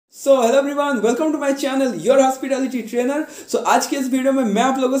Hello everyone, welcome to my channel your hospitality trainer. आज के इस वीडियो में मैं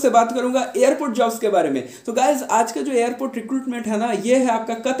आप लोगों से बात करूंगा एयरपोर्ट जॉब्स के बारे में। तो गाइस, आज का जो एयरपोर्ट रिक्रूटमेंट है ना, ये है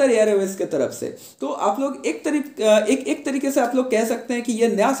आपका कतर एयरवेज के तरफ से। तो आप लोग एक तरीके से आप लोग कह सकते हैं कि ये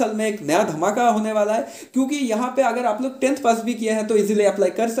नया साल में एक नया धमाका होने वाला है, क्योंकि यहाँ पे अगर आप लोग 10th पास भी किया है तो इजीली अप्लाई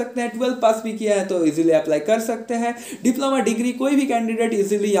कर सकते हैं, 12th पास भी किया है तो इजीली अप्लाई कर सकते हैं, डिप्लोमा डिग्री कोई भी कैंडिडेट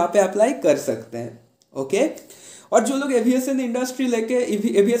इजीली यहाँ पे अप्लाई कर सकते हैं। ओके, और जो लोग एविएशन इंडस्ट्री लेके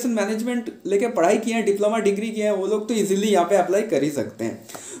एविएशन मैनेजमेंट लेके पढ़ाई किए हैं, डिप्लोमा डिग्री किए हैं, वो लोग तो इजीली यहाँ पे अप्लाई कर ही सकते हैं।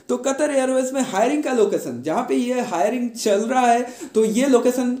 तो कतर एयरवेज में हायरिंग का लोकेशन, जहाँ पे ये हायरिंग चल रहा है, तो ये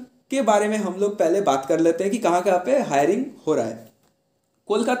लोकेशन के बारे में हम लोग पहले बात कर लेते हैं कि कहाँ कहाँ पे हायरिंग हो रहा है।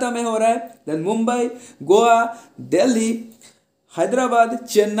 कोलकाता में हो रहा है, then Mumbai, Goa, Delhi, Hyderabad,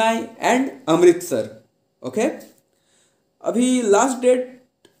 Chennai and Amritsar. Okay, अभी लास्ट डेट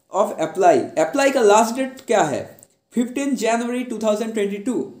ऑफ अप्लाई का लास्ट डेट क्या है? 15 जनवरी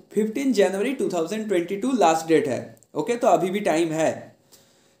 2022, 15 जनवरी 2022 लास्ट डेट है। ओके, तो अभी भी टाइम है।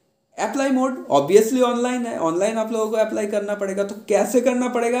 अप्लाई मोड ऑब्वियसली ऑनलाइन है, ऑनलाइन आप लोगों को अप्लाई करना पड़ेगा। तो कैसे करना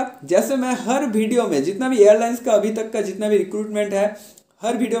पड़ेगा? जैसे मैं हर वीडियो में, जितना भी एयरलाइंस का अभी तक का जितना भी रिक्रूटमेंट है,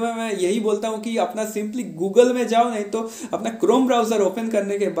 हर वीडियो में मैं यही बोलता हूँ कि अपना सिंपली गूगल में जाओ, नहीं तो अपना क्रोम ब्राउजर ओपन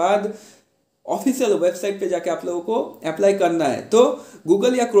करने के बाद ऑफिशियल वेबसाइट पे जाके आप लोगों को अप्लाई करना है। तो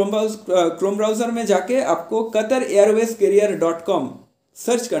गूगल या क्रोम ब्राउजर में जाके आपको qatareirwayscareer.com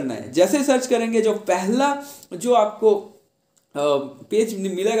सर्च करना है। जैसे सर्च करेंगे, जो पहला जो आपको पेज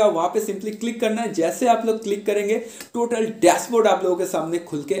मिलेगा वहां पे सिंपली क्लिक करना है। जैसे आप लोग क्लिक करेंगे, टोटल डैशबोर्ड आप लोगों के सामने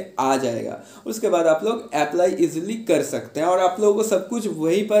खुल के आ जाएगा। उसके बाद आप लोग अप्लाई इजीली कर सकते हैं और आप लोगों को सब कुछ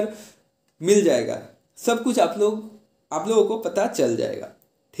वहीं पर मिल जाएगा, सब कुछ आप लोगों को पता चल जाएगा।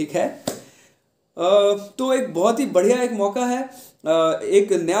 ठीक है, तो एक बहुत ही बढ़िया एक मौका है,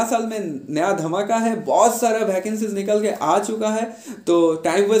 एक नया साल में नया धमाका है, बहुत सारा वैकेंसीज निकल के आ चुका है। तो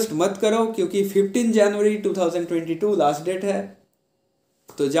टाइम वेस्ट मत करो, क्योंकि 15 जनवरी 2022 लास्ट डेट है।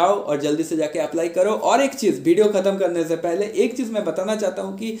 तो जाओ और जल्दी से जाके अप्लाई करो। और एक चीज़, वीडियो खत्म करने से पहले एक चीज़ मैं बताना चाहता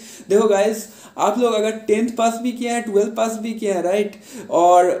हूँ कि देखो गाइस, आप लोग अगर 10th पास भी किए हैं, 12th पास भी किए हैं, राइट,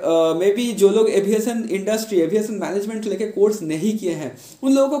 और मे बी जो लोग एविएशन इंडस्ट्री, एविएशन मैनेजमेंट लेके कोर्स नहीं किए हैं,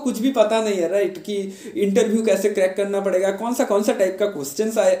 उन लोगों को कुछ भी पता नहीं है, राइट, कि इंटरव्यू कैसे क्रैक करना पड़ेगा, कौन सा टाइप का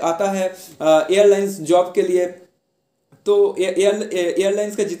क्वेश्चन आता है एयरलाइंस जॉब के लिए। तो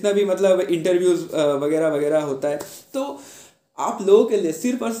एयरलाइंस का जितना भी मतलब इंटरव्यूज वगैरह वगैरह होता है, तो आप लोगों के लिए,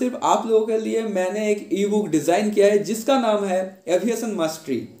 सिर्फ और सिर्फ आप लोगों के लिए मैंने एक ई बुक डिज़ाइन किया है, जिसका नाम है एविएशन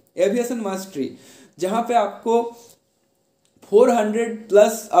मास्टरी। एविएशन मास्टरी, जहाँ पे आपको 400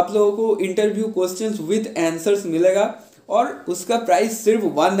 प्लस आप लोगों को इंटरव्यू क्वेश्चंस विद आंसर्स मिलेगा, और उसका प्राइस सिर्फ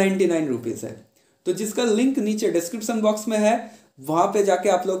 199 रुपीज़ है। तो जिसका लिंक नीचे डिस्क्रिप्शन बॉक्स में है, वहाँ पे जाके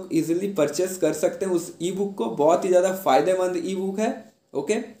आप लोग इजीली परचेस कर सकते हैं उस ई बुक को। बहुत ही ज़्यादा फायदेमंद ई बुक है।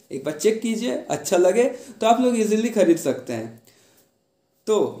 ओके, एक बार चेक कीजिए, अच्छा लगे तो आप लोग इजीली खरीद सकते हैं।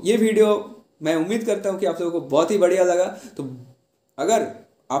 तो ये वीडियो मैं उम्मीद करता हूँ कि आप लोगों को बहुत ही बढ़िया लगा। तो अगर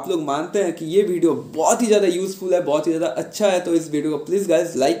आप लोग मानते हैं कि ये वीडियो बहुत ही ज़्यादा यूज़फुल है, बहुत ही ज़्यादा अच्छा है, तो इस वीडियो को प्लीज़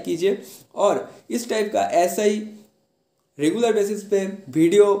गाइस लाइक कीजिए, और इस टाइप का ऐसा ही रेगुलर बेसिस पे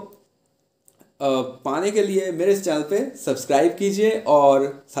वीडियो पाने के लिए मेरे इस चैनल पे सब्सक्राइब कीजिए,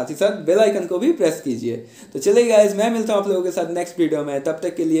 और साथ ही साथ बेल आइकन को भी प्रेस कीजिए। तो चलिए गाइस, मैं मिलता हूँ आप लोगों के साथ नेक्स्ट वीडियो में। तब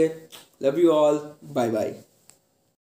तक के लिए love you all, bye bye.